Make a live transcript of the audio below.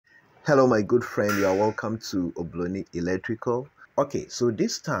Hello my good friend, you are welcome to Obloni Electrical. Okay, so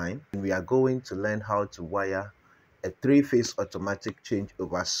this time we are going to learn how to wire a three-phase automatic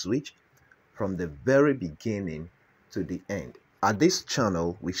changeover switch from the very beginning to the end. At this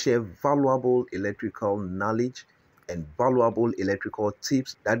channel, we share valuable electrical knowledge and valuable electrical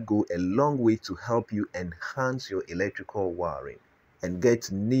tips that go a long way to help you enhance your electrical wiring and get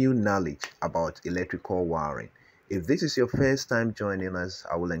new knowledge about electrical wiring. If this is your first time joining us,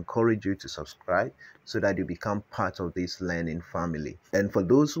 I will encourage you to subscribe so that you become part of this learning family. And for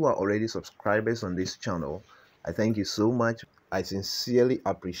those who are already subscribers on this channel, I thank you so much. I sincerely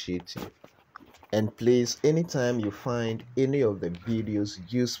appreciate you. And please, anytime you find any of the videos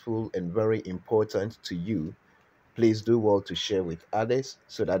useful and very important to you, please do well to share with others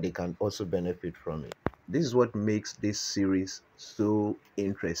so that they can also benefit from it. This is what makes this series so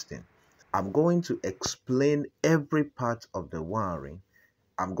interesting. I'm going to explain every part of the wiring.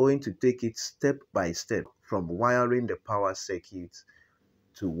 I'm going to take it step by step from wiring the power circuits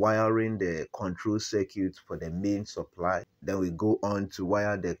to wiring the control circuits for the main supply. Then we go on to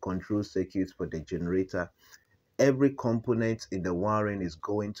wire the control circuits for the generator. Every component in the wiring is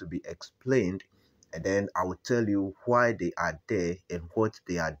going to be explained, and then I will tell you why they are there and what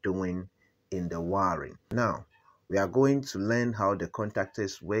they are doing in the wiring. Now, we are going to learn how the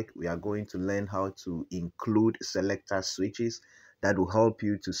contactors work. We are going to learn how to include selector switches that will help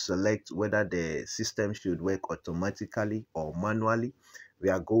you to select whether the system should work automatically or manually. We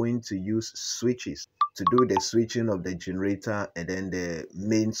are going to use switches to do the switching of the generator and then the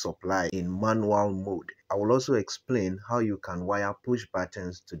main supply in manual mode. I will also explain how you can wire push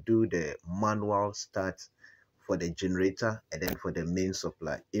buttons to do the manual start for the generator and then for the main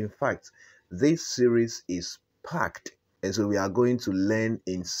supply. In fact, this series is packed, and so we are going to learn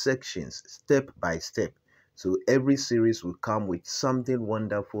in sections, step by step. So every series will come with something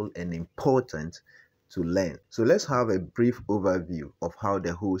wonderful and important to learn. So let's have a brief overview of how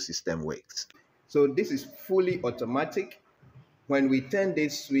the whole system works. So this is fully automatic. When we turn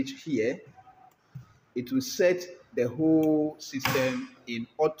this switch here, it will set the whole system in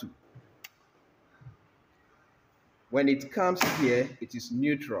auto. When it comes here, it is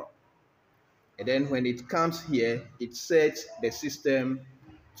neutral. And then when it comes here, it sets the system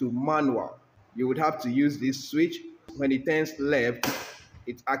to manual. You would have to use this switch. When it turns left,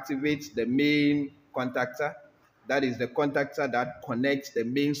 it activates the main contactor. That is the contactor that connects the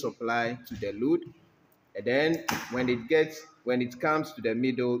main supply to the load. And then when it comes to the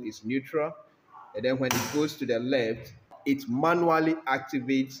middle, it's neutral. And then when it goes to the left, it manually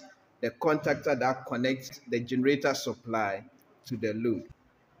activates the contactor that connects the generator supply to the load.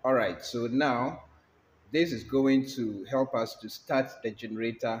 All right, so now this is going to help us to start the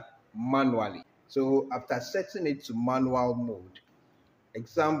generator manually. So after setting it to manual mode,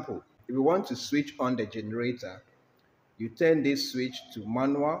 example, if you want to switch on the generator, you turn this switch to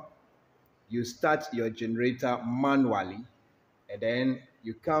manual, you start your generator manually, and then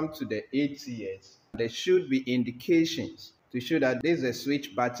you come to the ATS. There should be indications to show that this is a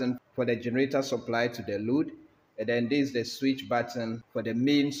switch button for the generator supply to the load, and then this is the switch button for the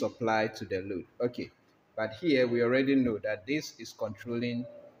main supply to the load. Okay, but here we already know that this is controlling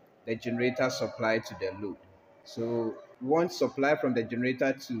the generator supply to the load. So we want supply from the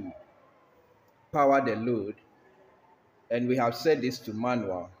generator to power the load, and we have set this to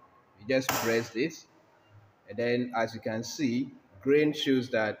manual. You just press this, and then as you can see, green shows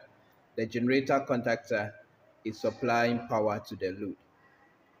that the generator contactor is supplying power to the load.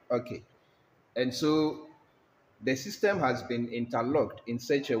 Okay, and so the system has been interlocked in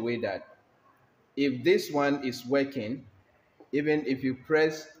such a way that if this one is working, even if you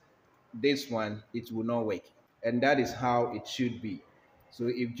press this one, it will not work. And that is how it should be. So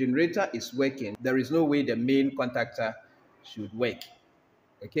if generator is working, there is no way the main contactor should work.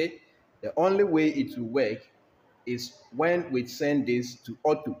 Okay, the only way it will work is when we send this to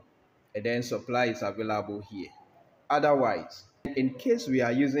auto, and then supply is available here. Otherwise, in case we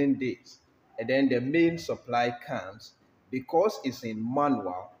are using this and then the main supply comes, because it's in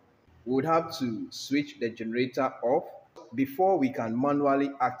manual, we would have to switch the generator off before we can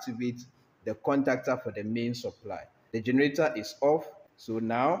manually activate the contactor for the main supply. The generator is off, so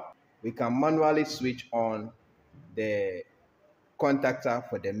now we can manually switch on the contactor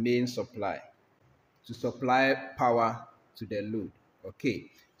for the main supply to supply power to the load. Okay,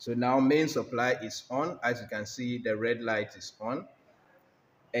 so now main supply is on. As you can see, the red light is on,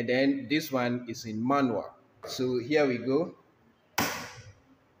 and then this one is in manual. So here we go,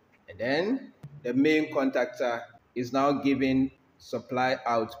 and then the main contactor is now giving supply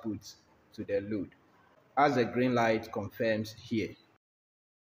output to the load, as the green light confirms here.